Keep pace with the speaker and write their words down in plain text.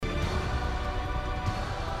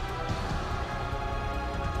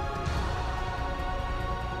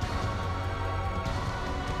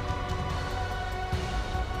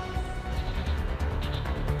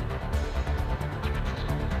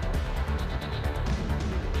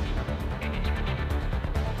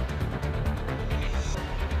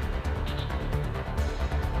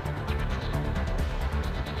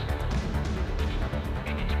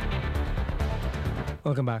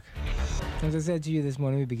Welcome back. As I said to you this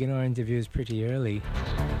morning, we begin our interviews pretty early.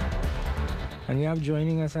 And we have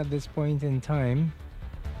joining us at this point in time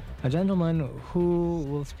a gentleman who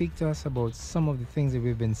will speak to us about some of the things that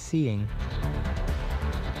we've been seeing.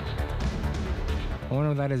 One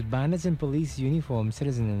of that is bandits in police uniform,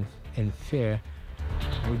 citizen in fear.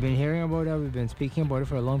 We've been hearing about it, we've been speaking about it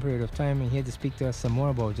for a long period of time, and here to speak to us some more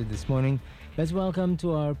about it this morning. Let's welcome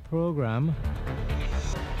to our program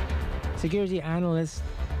security analyst,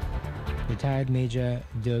 retired Major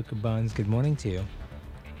Dirk Barnes. Good morning to you.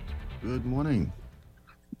 Good morning.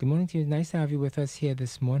 Good morning to you. Nice to have you with us here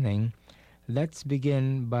this morning. Let's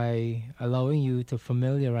begin by allowing you to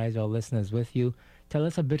familiarize our listeners with you. Tell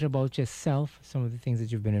us a bit about yourself, some of the things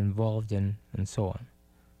that you've been involved in, and so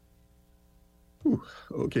on.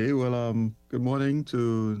 Okay, well, good morning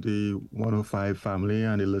to the 105 family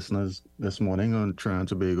and the listeners this morning on Trinidad and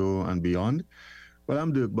Tobago and beyond. Well,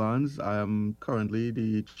 I'm Dirk Barnes. I am currently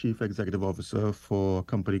the Chief Executive Officer for a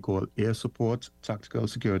company called Air Support Tactical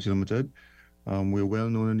Security Limited. We're well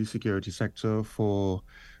known in the security sector for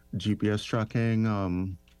GPS tracking,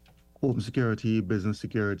 home security, business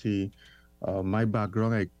security. My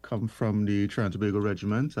background, I come from the Trinidad and Tobago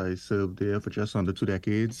Regiment. I served there for just under 2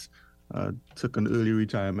 decades. Took an early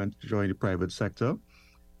retirement to join the private sector.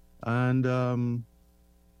 And,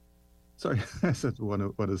 sorry, I said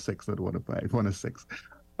 106, not 105, 106.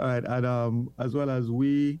 All right, and as well as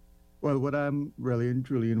what I'm really and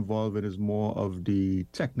truly involved in is more of the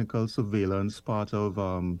technical surveillance part of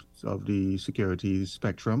the security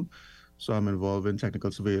spectrum. So I'm involved in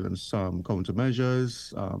technical surveillance,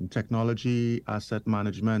 countermeasures, technology, asset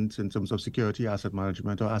management in terms of security, asset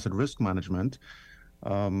management or asset risk management.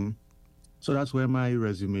 So that's where my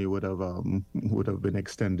resume would have been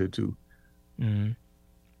extended to. Mm.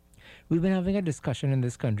 We've been having a discussion in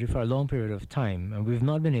this country for a long period of time, and we've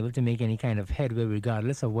not been able to make any kind of headway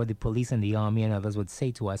regardless of what the police and the army and others would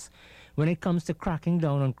say to us when it comes to cracking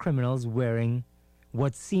down on criminals wearing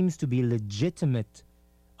what seems to be legitimate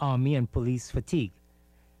army and police fatigue.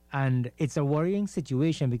 And it's a worrying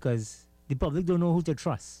situation because the public don't know who to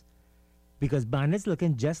trust, because bandits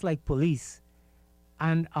looking just like police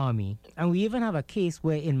and army. And we even have a case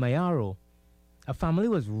where in Mayaro, a family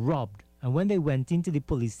was robbed, and when they went into the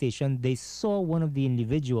police station, they saw one of the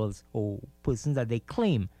individuals or persons that they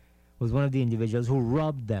claim was one of the individuals who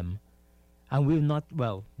robbed them. And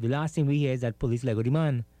the last thing we hear is that police let go the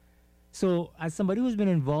man. So as somebody who's been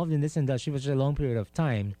involved in this industry for such a long period of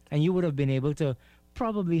time, and you would have been able to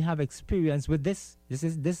probably have experience with this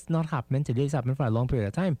not happening today, it's happening for a long period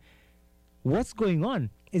of time. What's going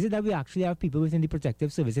on? Is it that we actually have people within the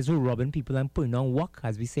protective services who are robbing people and putting on work,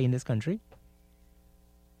 as we say in this country?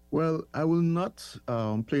 Well, I will not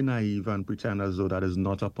play naive and pretend as though that is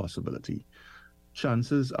not a possibility.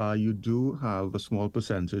 Chances are you do have a small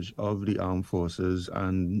percentage of the armed forces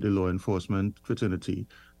and the law enforcement fraternity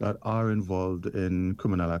that are involved in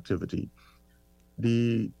criminal activity.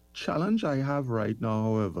 The challenge I have right now,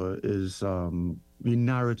 however, is the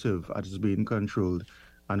narrative that is being controlled,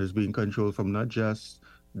 and is being controlled from not just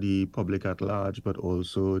the public at large, but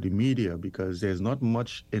also the media, because there's not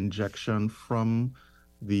much injection from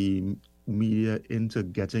the media into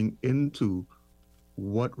getting into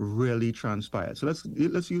what really transpired. So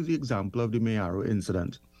let's use the example of the Mayaro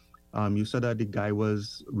incident. You said that the guy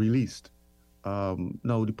was released. Now,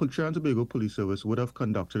 the Trinidad and Tobago Police Service would have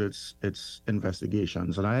conducted its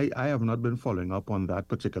investigations, and I have not been following up on that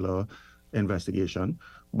particular investigation.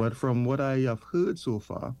 But from what I have heard so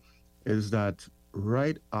far, is that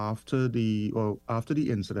right after the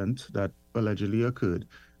incident that allegedly occurred,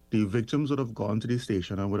 the victims would have gone to the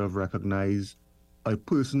station and would have recognized a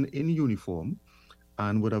person in uniform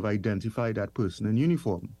and would have identified that person in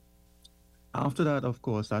uniform. After that, of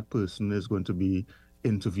course, that person is going to be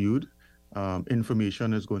interviewed.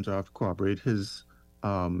 Information is going to have to corroborate his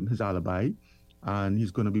alibi, and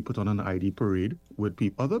he's going to be put on an ID parade with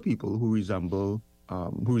other people who resemble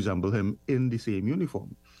him in the same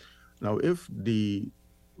uniform. Now, if the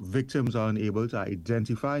victims are unable to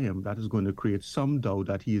identify him, that is going to create some doubt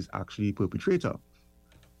that he is actually a perpetrator.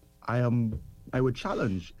 I would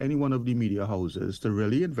challenge any one of the media houses to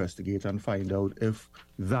really investigate and find out if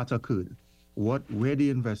that occurred, where the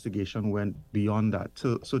investigation went beyond that.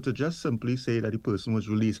 So to just simply say that the person was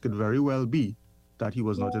released could very well be that he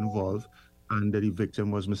was not involved and that the victim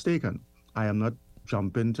was mistaken. I am not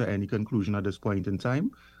jumping to any conclusion at this point in time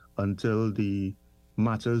until the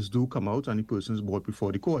matters do come out and the person is brought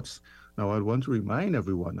before the courts. Now, I want to remind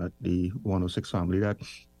everyone at the 106 family that,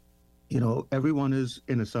 everyone is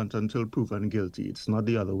innocent until proven guilty. It's not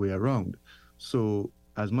the other way around. So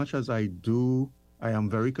as much as I do I am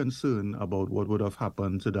very concerned about what would have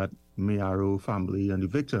happened to that Mayaro family and the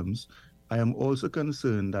victims. I am also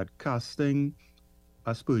concerned that casting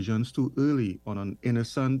aspersions too early on an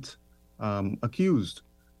innocent accused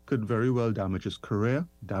could very well damage his career,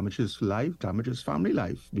 damage his life, damage his family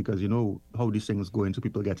life, because you know how these things go into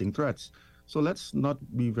people getting threats. So let's not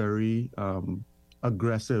be very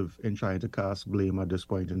aggressive in trying to cast blame at this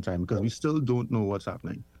point in time because we still don't know what's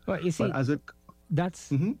happening. Well, you But see, as it,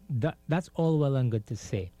 that's Mhm. that's all well and good to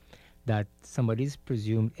say that somebody is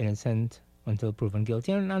presumed innocent until proven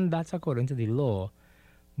guilty, and that's according to the law.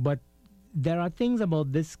 But there are things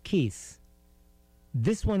about this case,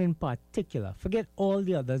 this one in particular, forget all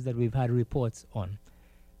the others that we've had reports on.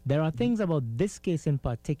 There are things about this case in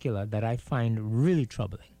particular that I find really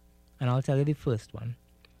troubling. And I'll tell you the first one.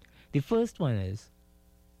 The first one is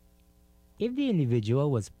if the individual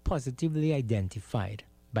was positively identified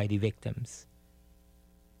by the victims,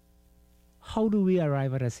 how do we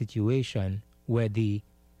arrive at a situation where the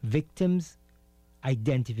victim's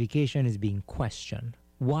identification is being questioned?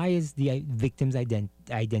 Why is the victim's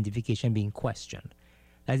identification being questioned?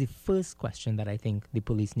 That's the first question that I think the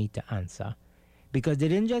police need to answer. Because they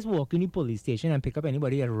didn't just walk in the police station and pick up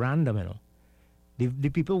anybody at random, you know. The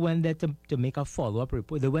people went there to make a follow-up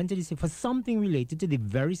report. They went to for something related to the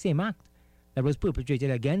very same act that was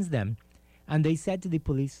perpetrated against them. And they said to the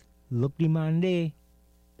police, look, the man there,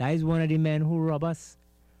 that is one of the men who robbed us.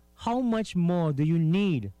 How much more do you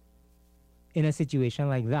need in a situation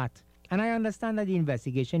like that? And I understand that the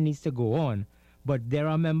investigation needs to go on, but there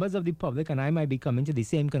are members of the public, and I might be coming to the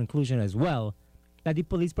same conclusion as well, that the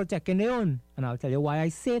police protecting their own. And I'll tell you why I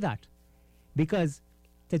say that. Because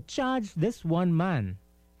to charge this one man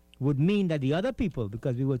would mean that the other people,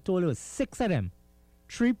 because we were told it was 6 of them,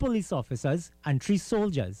 3 police officers and 3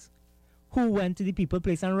 soldiers, who went to the people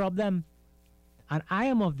place and robbed them. And I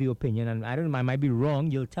am of the opinion, and I might be wrong,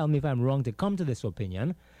 you'll tell me if I'm wrong to come to this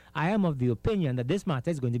opinion. I am of the opinion that this matter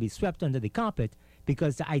is going to be swept under the carpet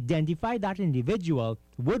because to identify that individual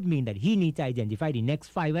would mean that he needs to identify the next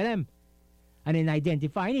 5 of them. And in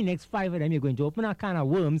identifying the next 5 of them, you're going to open a can of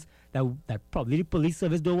worms that probably the police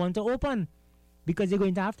service don't want to open. Because you're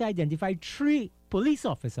going to have to identify 3 police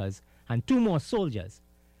officers and 2 more soldiers.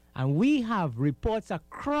 And we have reports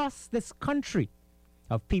across this country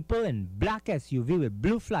of people in black SUV with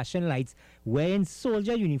blue flashing lights wearing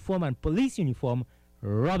soldier uniform and police uniform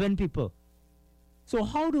robbing people. So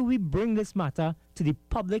how do we bring this matter to the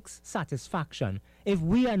public's satisfaction if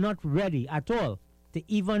we are not ready at all to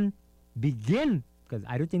even begin? Because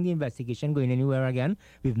I don't think the investigation going anywhere again.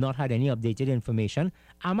 We've not had any updated information.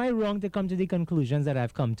 Am I wrong to come to the conclusions that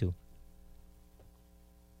I've come to?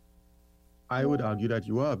 I would argue that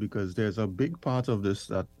you are because there's a big part of this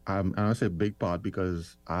that and I say big part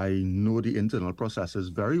because I know the internal processes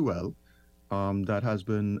very well. That has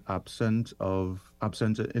been absent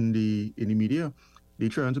in the media. The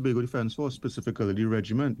Trinidad and Tobago Defence Force, specifically the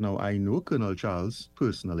regiment. Now I know Colonel Charles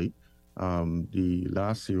personally, the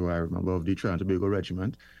last hero I remember of the Trinidad and Tobago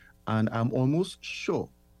Regiment, and I'm almost sure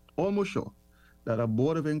that a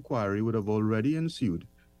board of inquiry would have already ensued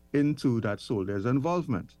into that soldier's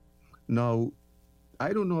involvement. Now,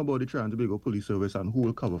 I don't know about the Trinidad and Tobago Police Service and who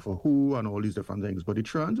will cover for who and all these different things, but the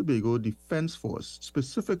Trinidad and Tobago Defence Force,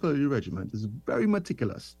 specifically the regiment, is very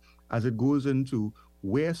meticulous as it goes into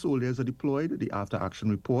where soldiers are deployed, the after-action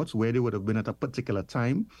reports, where they would have been at a particular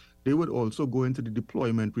time. They would also go into the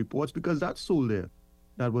deployment reports because that soldier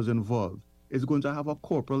that was involved is going to have a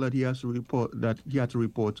corporal that he has to report, that he had to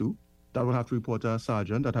report to, that will have to report to a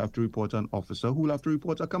sergeant, that have to report to an officer, who will have to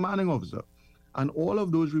report to a commanding officer. And all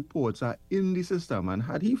of those reports are in the system. And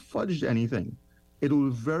had he fudged anything, it will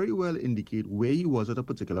very well indicate where he was at a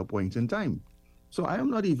particular point in time. So I am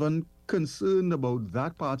not even concerned about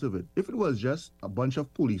that part of it. If it was just a bunch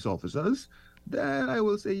of police officers, then I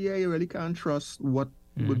will say, yeah, you really can't trust what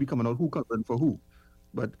would be coming out, who covered for who.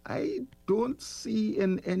 But I don't see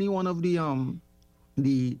in any one of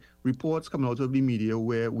the reports coming out of the media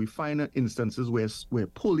where we find instances where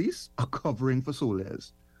police are covering for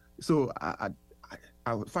soldiers. So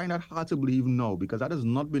I would find that hard to believe now because that has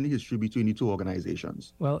not been the history between the 2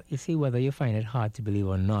 organizations. Well, you see, whether you find it hard to believe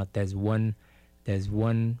or not, there's one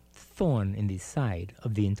thorn in the side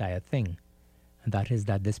of the entire thing, and that is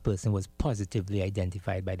that this person was positively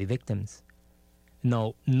identified by the victims.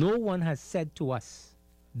 Now, no one has said to us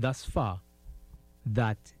thus far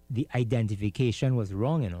that the identification was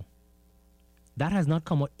wrong, you know. That has not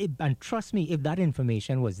come out. And trust me, if that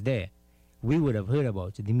information was there, we would have heard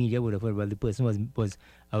about it. The media would have heard, well, the person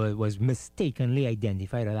was mistakenly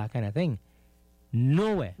identified or that kind of thing.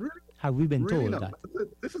 Nowhere have we been told that.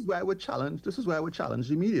 This is why I would challenge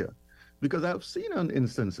the media. Because I've seen on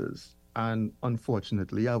instances, and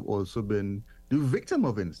unfortunately, I've also been the victim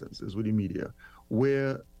of instances with the media,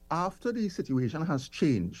 where after the situation has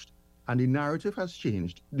changed and the narrative has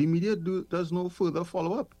changed, the media does no further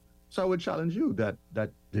follow up. So I would challenge you that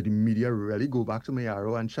did the media really go back to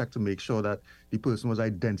Mayaro and check to make sure that the person was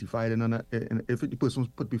identified if the person was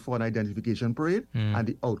put before an identification parade and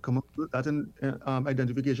the outcome of that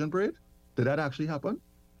identification parade? Did that actually happen?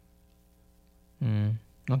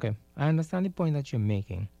 Okay, I understand the point that you're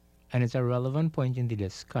making, and it's a relevant point in the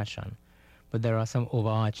discussion, but there are some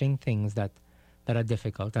overarching things that are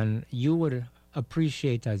difficult, and you would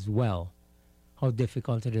appreciate as well how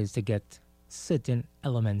difficult it is to get certain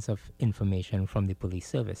elements of information from the police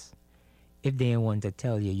service. If they want to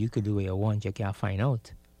tell you, you could do what you want, you can't find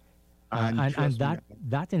out. And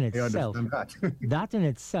that in itself, that in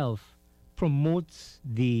itself promotes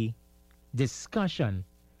the discussion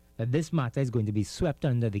that this matter is going to be swept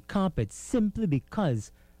under the carpet simply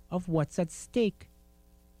because of what's at stake.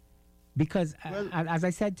 Because, as I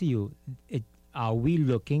said to you, are we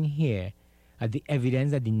looking here at the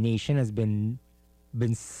evidence that the nation has been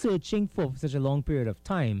searching for such a long period of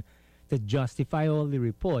time to justify all the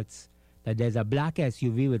reports that there's a black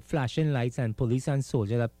SUV with flashing lights and police and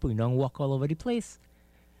soldiers that putting on walk all over the place?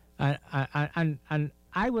 And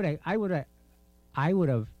I would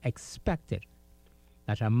have expected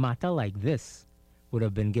that a matter like this would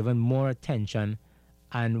have been given more attention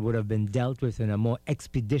and would have been dealt with in a more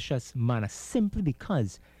expeditious manner, simply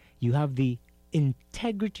because you have the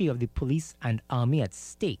integrity of the police and army at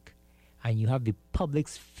stake, and you have the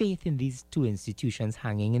public's faith in these two institutions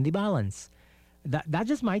hanging in the balance. That's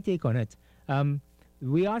just my take on it.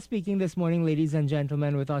 We are speaking this morning, ladies and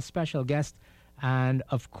gentlemen, with our special guest, and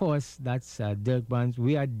of course, that's Dirk Barnes.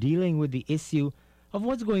 We are dealing with the issue of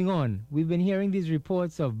what's going on. We've been hearing these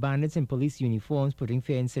reports of bandits in police uniforms putting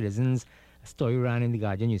fear in citizens. A story ran in the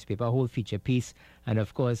Guardian newspaper, a whole feature piece. And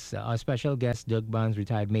of course, our special guest, Dirk Barnes,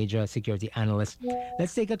 retired major security analyst.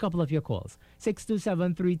 Let's take a couple of your calls.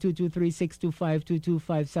 627-3223,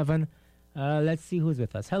 625-2257. Let's see who's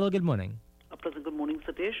with us. Hello, good morning. A pleasant good morning,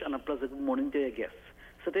 Satish, and a pleasant good morning to your guests.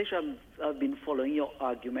 Satish, I've been following your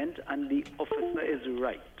argument, and the officer is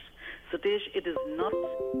right. Satish, it is not,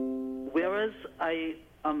 whereas I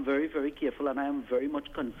am very, very careful and I am very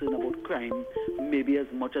much concerned about crime, maybe as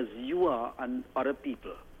much as you are and other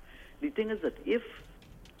people. The thing is that if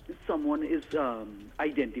someone is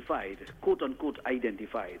identified, quote-unquote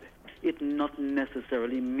identified, it not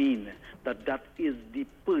necessarily mean that that is the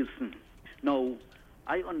person. Now,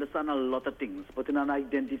 I understand a lot of things, but in an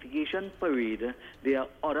identification parade, there are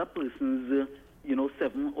other persons,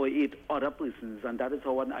 7 or 8 other persons, and that is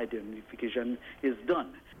how an identification is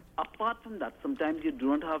done. Apart from that, sometimes you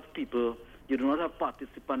do not have people, you do not have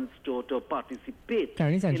participants to participate.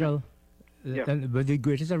 Carney Central, with the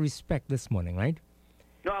greatest of respect this morning, right?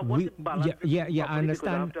 No, I want to balance.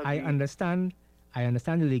 I understand. I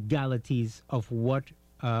understand the legalities of what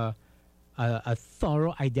a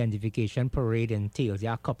thorough identification parade entails.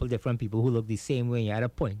 There are a couple different people who look the same way. You had to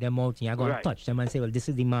point them out and you're going to touch them and say, well, this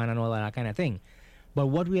is the man and all that kind of thing. But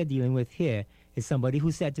what we are dealing with here is somebody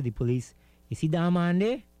who said to the police, you see that man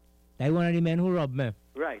there? That's one of the men who robbed me.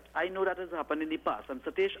 Right. I know that has happened in the past. And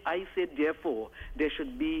Satish, I said, therefore, there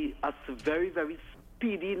should be a very, very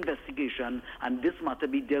speedy investigation and this matter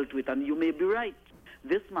be dealt with. And you may be right.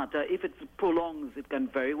 This matter, if it prolongs, it can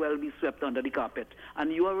very well be swept under the carpet.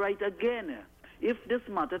 And you are right again. If this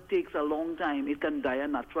matter takes a long time, it can die a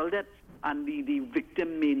natural death, and the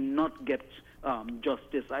victim may not get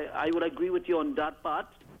justice. I would agree with you on that part,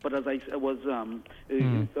 but as I was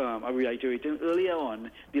reiterating earlier on,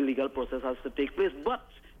 the legal process has to take place. But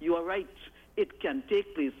you are right, it can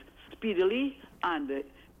take place speedily, and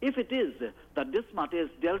if it is that this matter is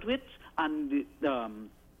dealt with and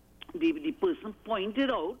the person pointed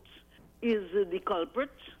out is the culprit,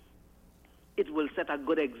 it will set a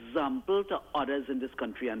good example to others in this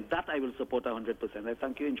country, and that I will support 100%. I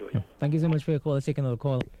thank you. Enjoy. Thank you so much for your call. Let's take another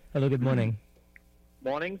call. Hello, good morning.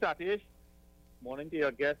 Morning, Satish. Morning to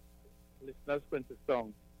your guest, listeners, Princess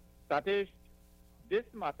Song. Satish, this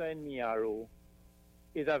matter in Mayaro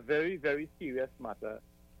is a very, very serious matter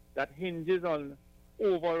that hinges on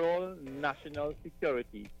overall national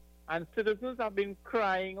security. And citizens have been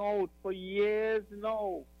crying out for years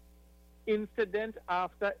now, incident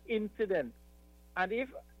after incident. And if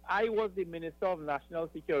I was the Minister of National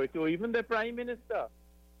Security or even the Prime Minister,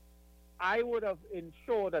 I would have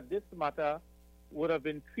ensured that this matter would have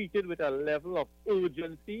been treated with a level of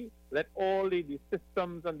urgency. Let all the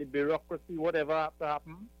systems and the bureaucracy, whatever have to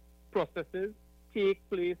happen, processes take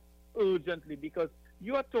place urgently, because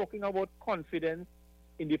you are talking about confidence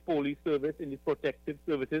in the police service, in the protective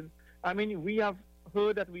services. I mean, we have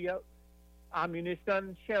heard that we have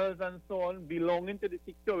ammunition, shells, and so on belonging to the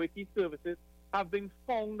security services have been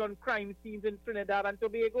found on crime scenes in Trinidad and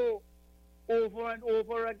Tobago over and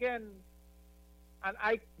over again. And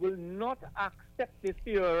I will not accept this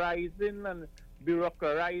theorizing and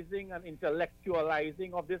bureaucratizing and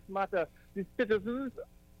intellectualizing of this matter. The citizens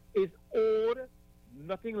is owed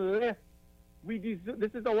nothing less.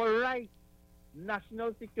 This is our right.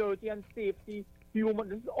 National security and safety, this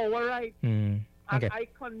is our right. Okay. And I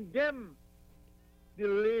condemn the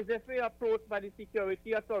laissez-faire approach by the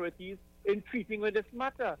security authorities in treating with this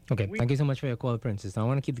matter. Okay, thank you so much for your call, Princess. I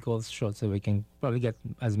want to keep the calls short so we can probably get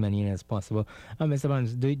as many in as possible. Mr.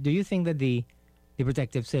 Barnes, do you think that the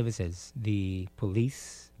protective services, the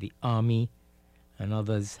police, the army, and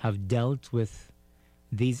others have dealt with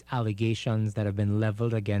these allegations that have been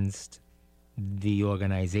leveled against the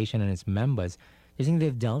organization and its members? Do you think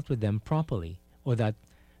they've dealt with them properly, or that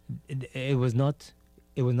it was not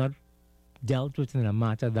dealt with in a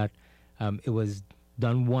matter that it was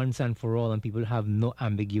done once and for all, and people have no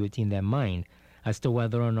ambiguity in their mind as to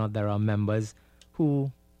whether or not there are members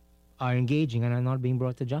who are engaging and are not being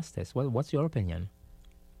brought to justice? What's your opinion?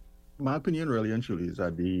 My opinion, really and truly, is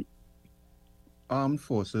that the armed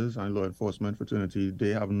forces and law enforcement fraternity, they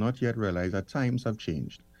have not yet realized that times have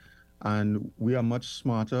changed. And we are much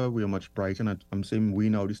smarter, we are much brighter, and I'm saying we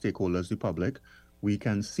now, the stakeholders, the public, we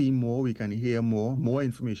can see more, we can hear more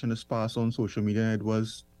information is passed on social media than it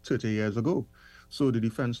was 30 years ago. So the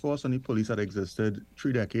defense force and the police that existed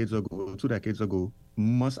 3 decades ago, 2 decades ago,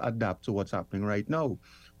 must adapt to what's happening right now.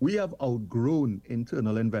 We have outgrown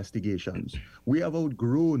internal investigations. We have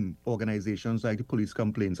outgrown organizations like the Police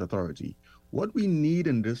Complaints Authority. What we need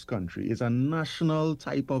in this country is a national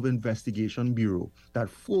type of investigation bureau that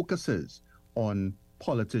focuses on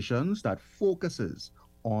politicians, that focuses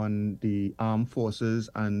on the armed forces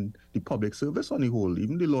and the public service on the whole.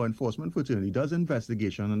 Even the law enforcement fraternity does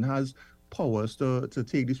investigation and has powers to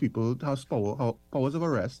take these people, has powers of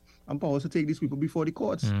arrest and powers to take these people before the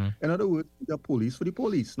courts. In other words, the police for the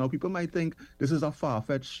police. Now, people might think this is a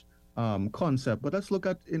far-fetched concept, but let's look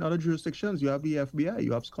at in other jurisdictions. You have the FBI,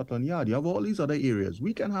 you have Scotland Yard, you have all these other areas.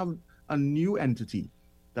 We can have a new entity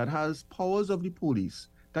that has powers of the police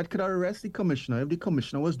that could arrest the commissioner if the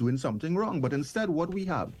commissioner was doing something wrong. But instead, what we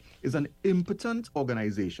have is an impotent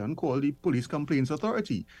organization called the Police Complaints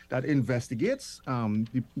Authority that investigates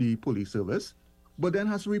the police service, but then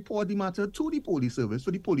has to report the matter to the police service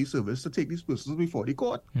for the police service to take these persons before the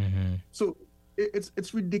court. So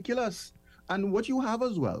it's ridiculous. And what you have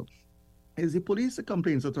as well is the Police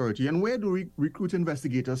Complaints Authority. And where do we recruit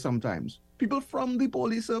investigators sometimes? People from the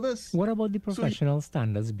police service. What about the Professional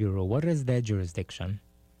Standards Bureau? What is their jurisdiction?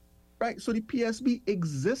 Right, so the PSB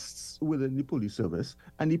exists within the police service,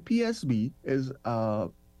 and the PSB is,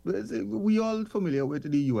 we all familiar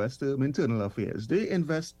with the U.S. term internal affairs. They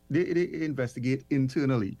investigate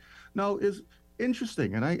internally. Now, it's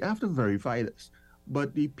interesting, and I have to verify this,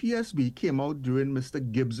 but the PSB came out during Mr.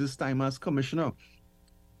 Gibbs's time as commissioner.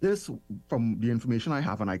 This, from the information I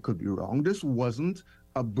have, and I could be wrong, this wasn't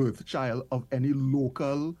a birth child of any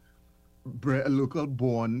local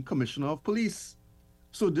born commissioner of police.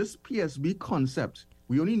 So this PSB concept,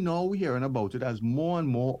 we only now hearing about it as more and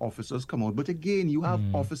more officers come out. But again, you have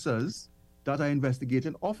officers that are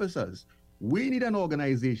investigating officers. We need an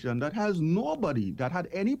organization that has nobody that had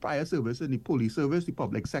any prior service in the police service, the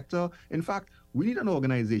public sector. In fact, we need an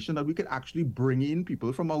organization that we can actually bring in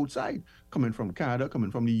people from outside, coming from Canada,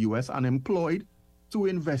 coming from the US, unemployed, to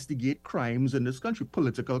investigate crimes in this country,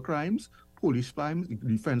 political crimes, police crimes,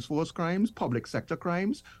 defense force crimes, public sector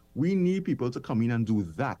crimes. We need people to come in and do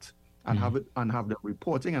that and have them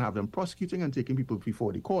reporting and have them prosecuting and taking people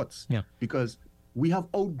before the courts. Because we have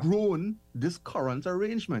outgrown this current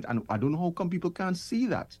arrangement, and I don't know how come people can't see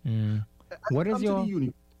that. What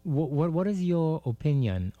is your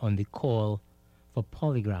opinion on the call for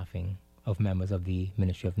polygraphing of members of the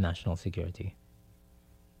Ministry of National Security?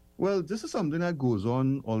 Well, this is something that goes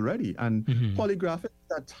on already, and polygraphing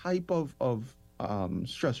is a type of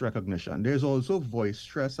stress recognition. There's also voice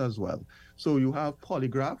stress as well. So you have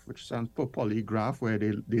polygraph, which stands for polygraph, where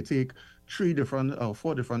they take 4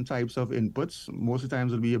 different types of inputs. Most of the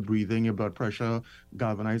times it'll be your breathing, your blood pressure,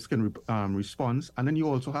 galvanized skin response. And then you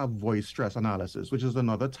also have voice stress analysis, which is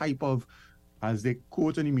another type of, as they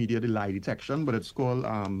quote in the media, the lie detection, but it's called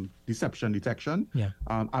deception detection.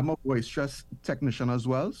 I'm a voice stress technician as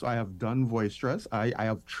well, so I have done voice stress. I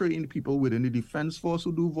have trained people within the defense force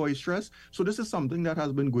who do voice stress. So this is something that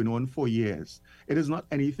has been going on for years. It is not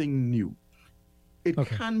anything new. It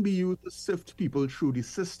can be used to sift people through the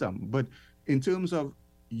system, but in terms of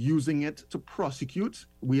using it to prosecute.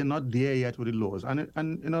 We are not there yet with the laws. And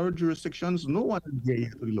in our jurisdictions, no one is there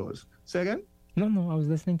yet with the laws. Say again? No, I was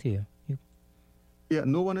listening to you. Yeah,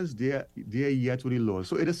 no one is there yet with the laws.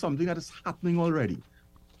 So it is something that is happening already.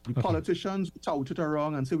 The politicians tout it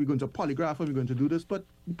around and say we're going to polygraph and we're going to do this, but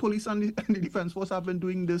the police and the defense force have been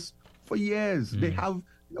doing this for years. They have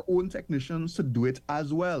their own technicians to do it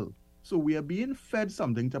as well. So we are being fed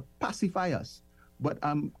something to pacify us. But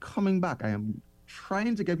I'm coming back. I am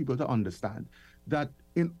trying to get people to understand that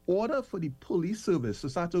in order for the police service to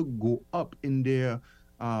start to go up in their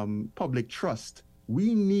public trust,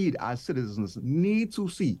 we need, as citizens, need to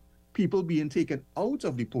see people being taken out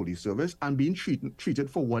of the police service and being treated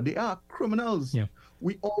for what they are, criminals. Yeah.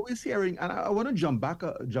 We always hearing, and I want to jump back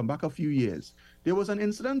a few years. There was an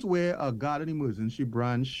incident where a guard and emergency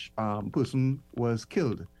branch person was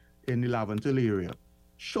killed in the Laventil area.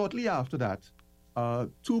 Shortly after that,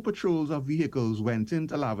 2 patrols of vehicles went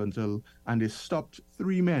into Laventil and they stopped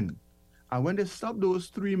 3 men. And when they stopped those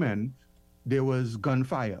 3 men, there was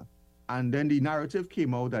gunfire. And then the narrative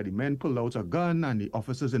came out that the men pulled out a gun and the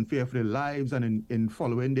officers, in fear for their lives and in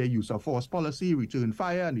following their use of force policy, returned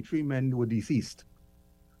fire and the 3 men were deceased.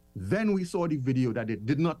 Then we saw the video that they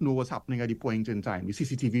did not know was happening at the point in time, the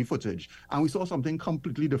CCTV footage, and we saw something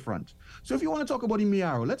completely different. So if you want to talk about the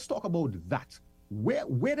Miaro, let's talk about that.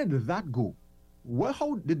 Where did that go?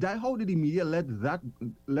 How did the media let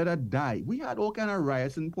her die? We had all kind of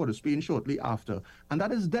riots in Port of Spain shortly after, and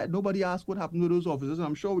that is dead. Nobody asked what happened to those officers, and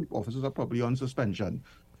I'm sure the officers are probably on suspension,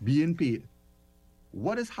 being paid.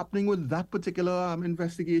 What is happening with that particular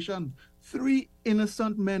investigation? 3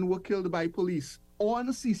 innocent men were killed by police on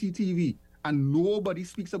CCTV, and nobody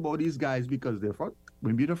speaks about these guys because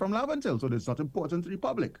maybe they're from Laventil, so it's not important to the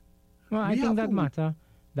public. Well, I think that matter,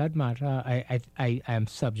 I am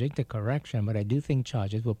subject to correction, but I do think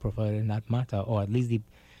charges were preferred in that matter, or at least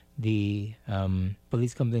the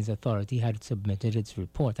Police Complaints Authority had submitted its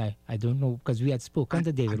report. I don't know, because we had spoken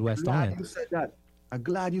to David West on it. I'm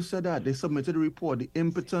glad you said that. They submitted a report, the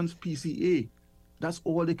impotent PCA. That's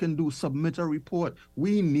all they can do, submit a report.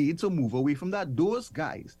 We need to move away from that. Those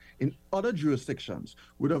guys in other jurisdictions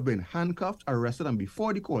would have been handcuffed, arrested, and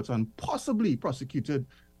before the courts and possibly prosecuted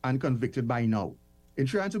and convicted by now. In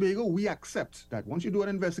Trinidad and Tobago, we accept that once you do an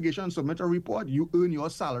investigation and submit a report, you earn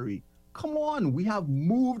your salary. Come on, we have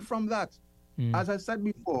moved from that. As I said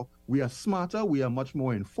before, we are smarter, we are much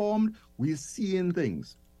more informed, we are seeing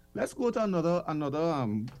things. Let's go to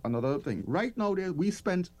another thing. Right now, we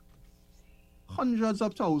spent hundreds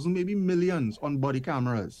of thousands, maybe millions on body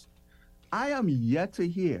cameras. I am yet to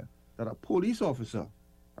hear that a police officer,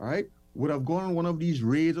 all right, would have gone on one of these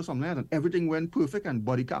raids or something like that, and everything went perfect and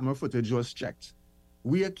body camera footage was checked.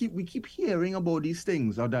 We keep hearing about these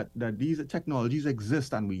things, or that these technologies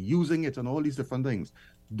exist and we're using it and all these different things.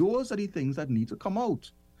 Those are the things that need to come out.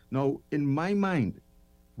 Now, in my mind,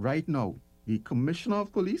 right now, the commissioner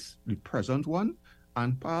of police, the present one,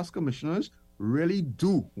 and past commissioners really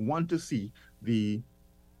do want to see the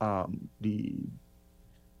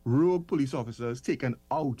rogue police officers taken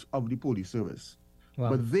out of the police service.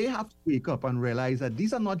 Wow. But they have to wake up and realize that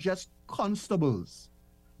these are not just constables.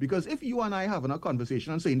 Because if you and I having a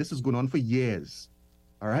conversation and saying this is going on for years,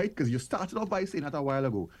 all right, because you started off by saying that a while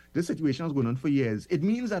ago, this situation has gone on for years, it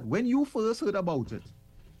means that when you first heard about it,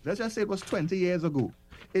 let's just say it was 20 years ago,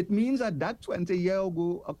 it means that 20 years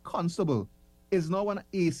ago, a constable is now an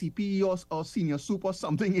ACP or senior soup or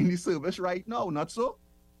something in the service right now, not so?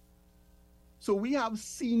 So we have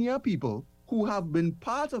senior people who have been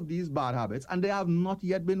part of these bad habits and they have not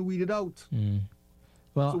yet been weeded out.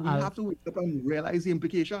 Well, so we have to wake up and realize the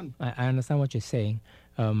implication. I understand what you're saying.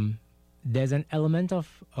 There's an element or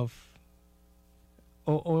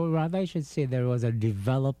rather I should say there was a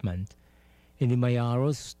development in the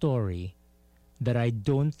Mayaro story that I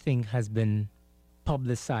don't think has been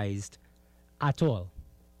publicized at all.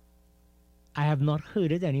 I have not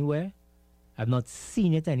heard it anywhere. I've not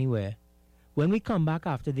seen it anywhere. When we come back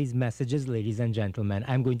after these messages, ladies and gentlemen,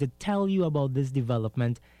 I'm going to tell you about this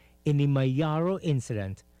development in the Mayaro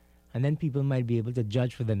incident, and then people might be able to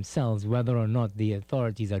judge for themselves whether or not the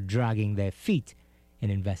authorities are dragging their feet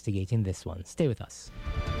in investigating this one. Stay with us.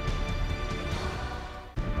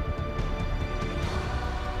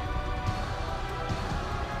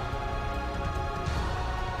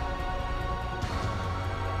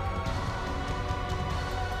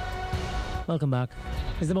 Welcome back.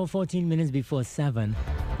 It's about 14 minutes before 7.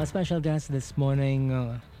 Our special guest this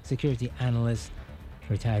morning, security analyst,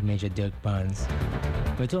 retired Major Dirk Barnes.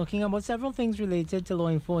 We're talking about several things related to law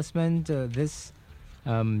enforcement. This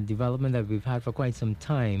development that we've had for quite some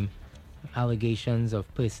time, allegations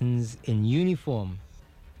of persons in uniform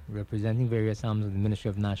representing various arms of the Ministry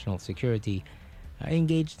of National Security,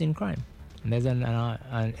 engaged in crime. And there's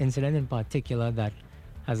an incident in particular that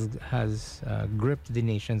has gripped the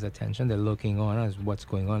nation's attention. They're looking on as what's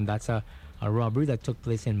going on. That's a robbery that took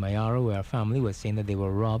place in Mayaro, where a family was saying that they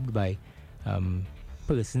were robbed by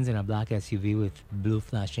persons in a black SUV with blue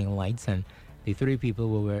flashing lights, and the three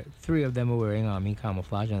of them were wearing army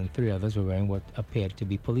camouflage, and three others were wearing what appeared to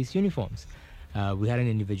be police uniforms. We had an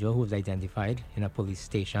individual who was identified in a police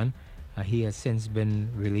station. He has since been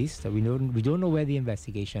released. We don't know where the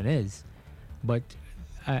investigation is, but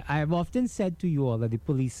I have often said to you all that the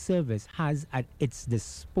police service has at its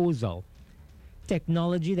disposal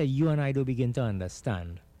technology that you and I don't begin to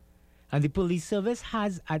understand. And the police service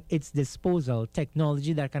has at its disposal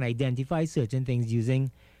technology that can identify certain things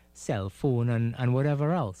using cell phone and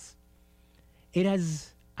whatever else. It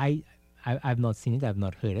has, I've not seen it, I've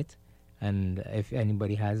not heard it. And if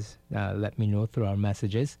anybody has, let me know through our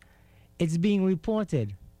messages. It's being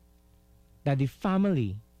reported that the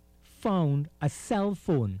family found a cell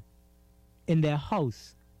phone in their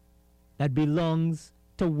house that belongs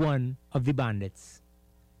to one of the bandits.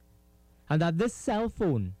 And that this cell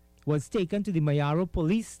phone was taken to the Mayaro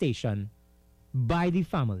police station by the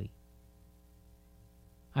family.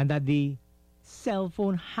 And that the cell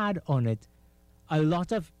phone had on it a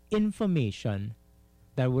lot of information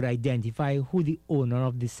that would identify who the owner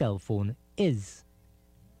of the cell phone is.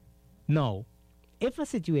 Now, if a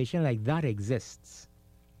situation like that exists,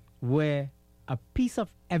 where a piece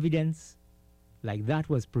of evidence like that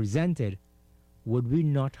was presented, would we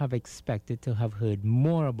not have expected to have heard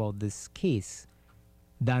more about this case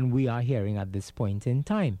than we are hearing at this point in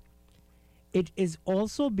time? It is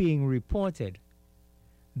also being reported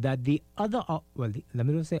that the other, let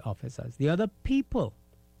me just say officers, the other people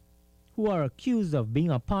who are accused of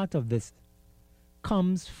being a part of this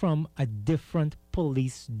comes from a different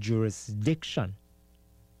police jurisdiction,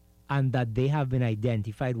 and that they have been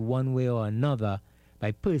identified one way or another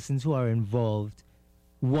by persons who are involved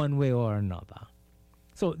one way or another.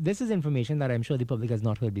 So this is information that I'm sure the public has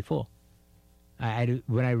not heard before.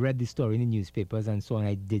 When I read the story in the newspapers and so on,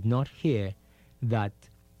 I did not hear that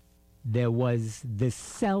there was this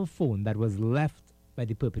cell phone that was left by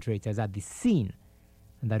the perpetrators at the scene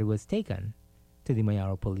and that it was taken to the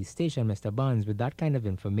Mayaro police station. Mr. Barnes, with that kind of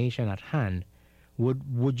information at hand,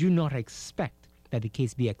 would you not expect that the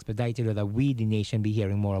case be expedited, or that we, the nation, be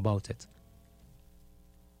hearing more about it?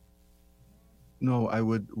 No, I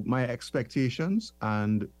would. My expectations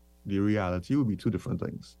and the reality would be two different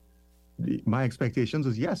things. My expectations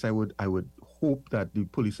is, yes, I would hope that the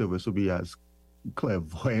police service would be as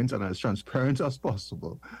clairvoyant and as transparent as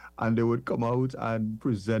possible, and they would come out and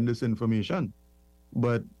present this information.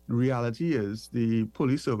 But reality is the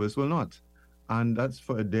police service will not, and that's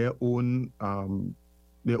for their own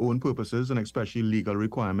purposes, and especially legal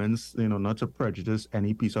requirements, not to prejudice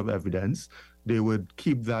any piece of evidence. They would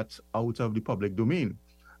keep that out of the public domain.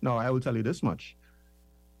 Now, I will tell you this much.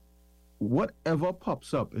 Whatever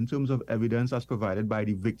pops up in terms of evidence as provided by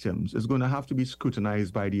the victims is going to have to be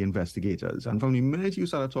scrutinized by the investigators. And from the minute you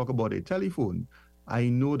start to talk about a telephone, I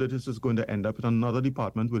know that this is going to end up in another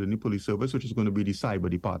department within the police service, which is going to be the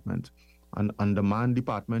cyber department, an undermanned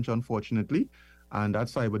department, unfortunately. And that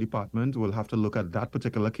cyber department will have to look at that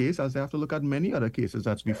particular case as they have to look at many other cases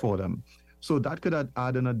that's before them. So that could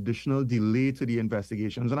add an additional delay to the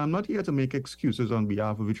investigations. And I'm not here to make excuses on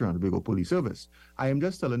behalf of the Trinidad and Tobago Police Service. I am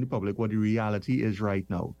just telling the public what the reality is right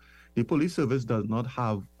now. The police service does not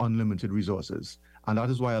have unlimited resources. And that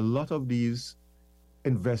is why a lot of these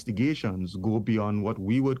investigations go beyond what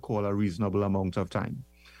we would call a reasonable amount of time.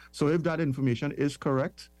 So if that information is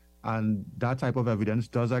correct, and that type of evidence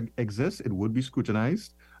does exist, it would be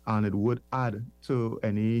scrutinized, and it would add to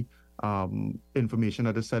any information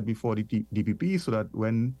that is said before the DPP, so that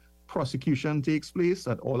when prosecution takes place,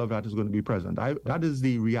 that all of that is going to be present. That is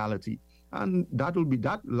the reality. And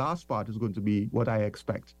that last part is going to be what I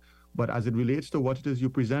expect. But as it relates to what it is you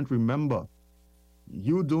present, remember,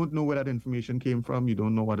 you don't know where that information came from. You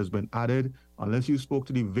don't know what has been added unless you spoke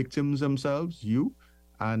to the victims themselves,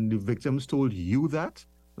 and the victims told you that.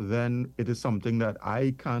 Then it is something that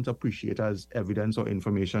I can't appreciate as evidence or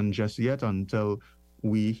information just yet until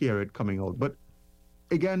we hear it coming out. But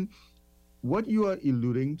again, what you are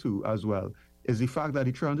alluding to as well is the fact that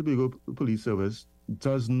the Trinidad and Tobago Police Service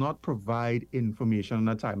does not provide information in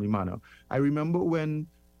a timely manner. I remember when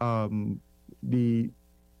the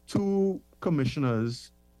two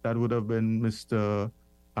commissioners, that would have been Mr.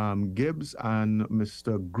 Gibbs and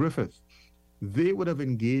Mr. Griffith, they would have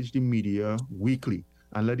engaged the media weekly.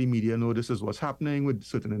 and let the media know this is what's happening with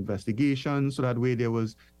certain investigations. So that way there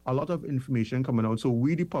was a lot of information coming out. So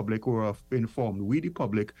we, the public, were informed. We, the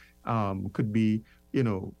public, could be,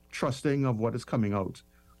 trusting of what is coming out.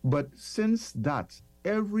 But since that,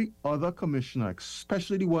 every other commissioner,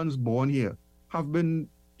 especially the ones born here, have been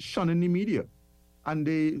shunning the media. And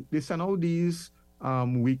they send out these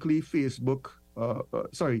timely Facebook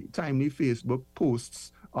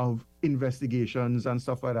posts of investigations and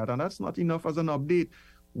stuff like that. And that's not enough as an update.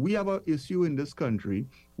 We have an issue in this country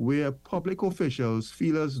where public officials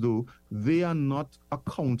feel as though they are not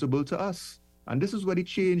accountable to us. And this is where the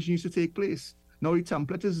change needs to take place. Now the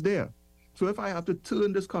template is there. So if I have to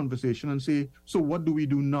turn this conversation and say, so what do we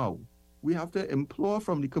do now? We have to implore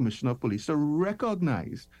from the Commissioner of Police to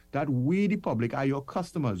recognize that we, the public, are your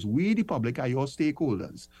customers. We, the public, are your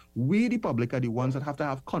stakeholders. We, the public, are the ones that have to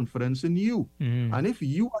have confidence in you. And if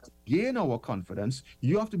you want to gain our confidence,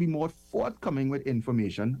 you have to be more forthcoming with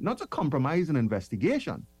information, not to compromise an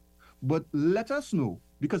investigation, but let us know,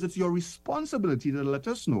 because it's your responsibility to let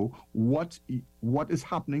us know what is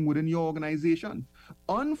happening within your organization.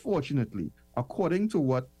 Unfortunately, according to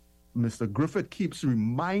what Mr. Griffith keeps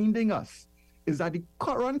reminding us, is that the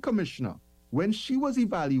current commissioner, when she was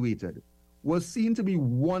evaluated, was seen to be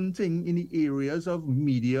wanting in the areas of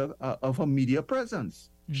media, of her media presence.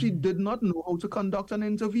 She did not know how to conduct an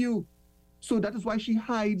interview. So that is why she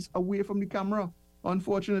hides away from the camera,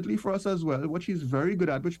 unfortunately for us as well. What she's very good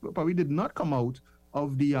at, which probably did not come out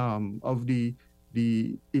of the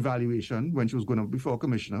evaluation when she was going to before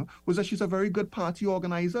commissioner, was that she's a very good party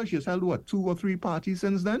organizer. She has held, 2 or 3 parties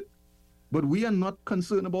since then? But we are not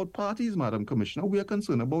concerned about parties, Madam Commissioner. We are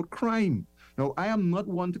concerned about crime. Now, I am not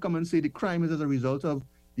one to come and say the crime is as a result of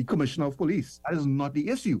the Commissioner of Police. That is not the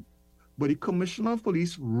issue. But the Commissioner of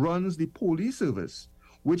Police runs the police service,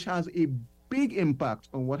 which has a big impact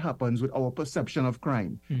on what happens with our perception of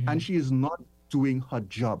crime. And she is not doing her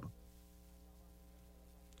job.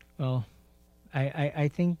 Well, I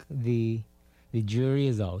think the jury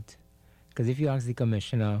is out. Because if you ask the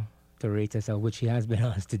commissioner to rate herself, which she has been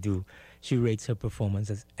asked to do, she rates her performance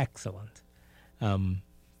as excellent.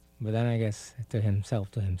 But then I guess to himself.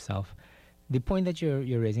 The point that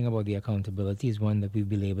you're raising about the accountability is one that we've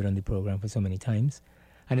belabored on the program for so many times.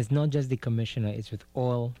 And it's not just the commissioner, it's with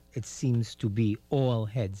it seems to be all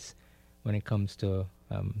heads when it comes to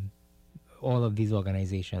all of these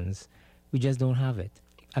organizations. We just don't have it.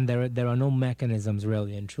 And there are no mechanisms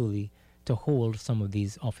really and truly to hold some of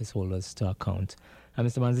these office holders to account.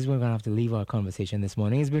 Mr. Bandits, we're going to have to leave our conversation this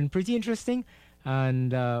morning. It's been pretty interesting,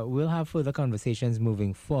 and we'll have further conversations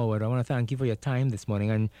moving forward. I want to thank you for your time this morning,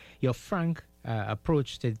 and your frank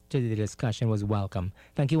approach to the discussion was welcome.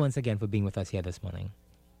 Thank you once again for being with us here this morning.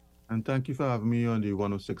 And thank you for having me on the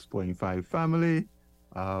 106.5 family.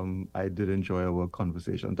 I did enjoy our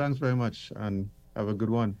conversation. Thanks very much, and have a good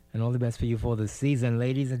one. And all the best for you for the season.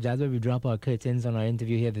 Ladies and gentlemen, we drop our curtains on our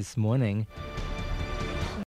interview here this morning.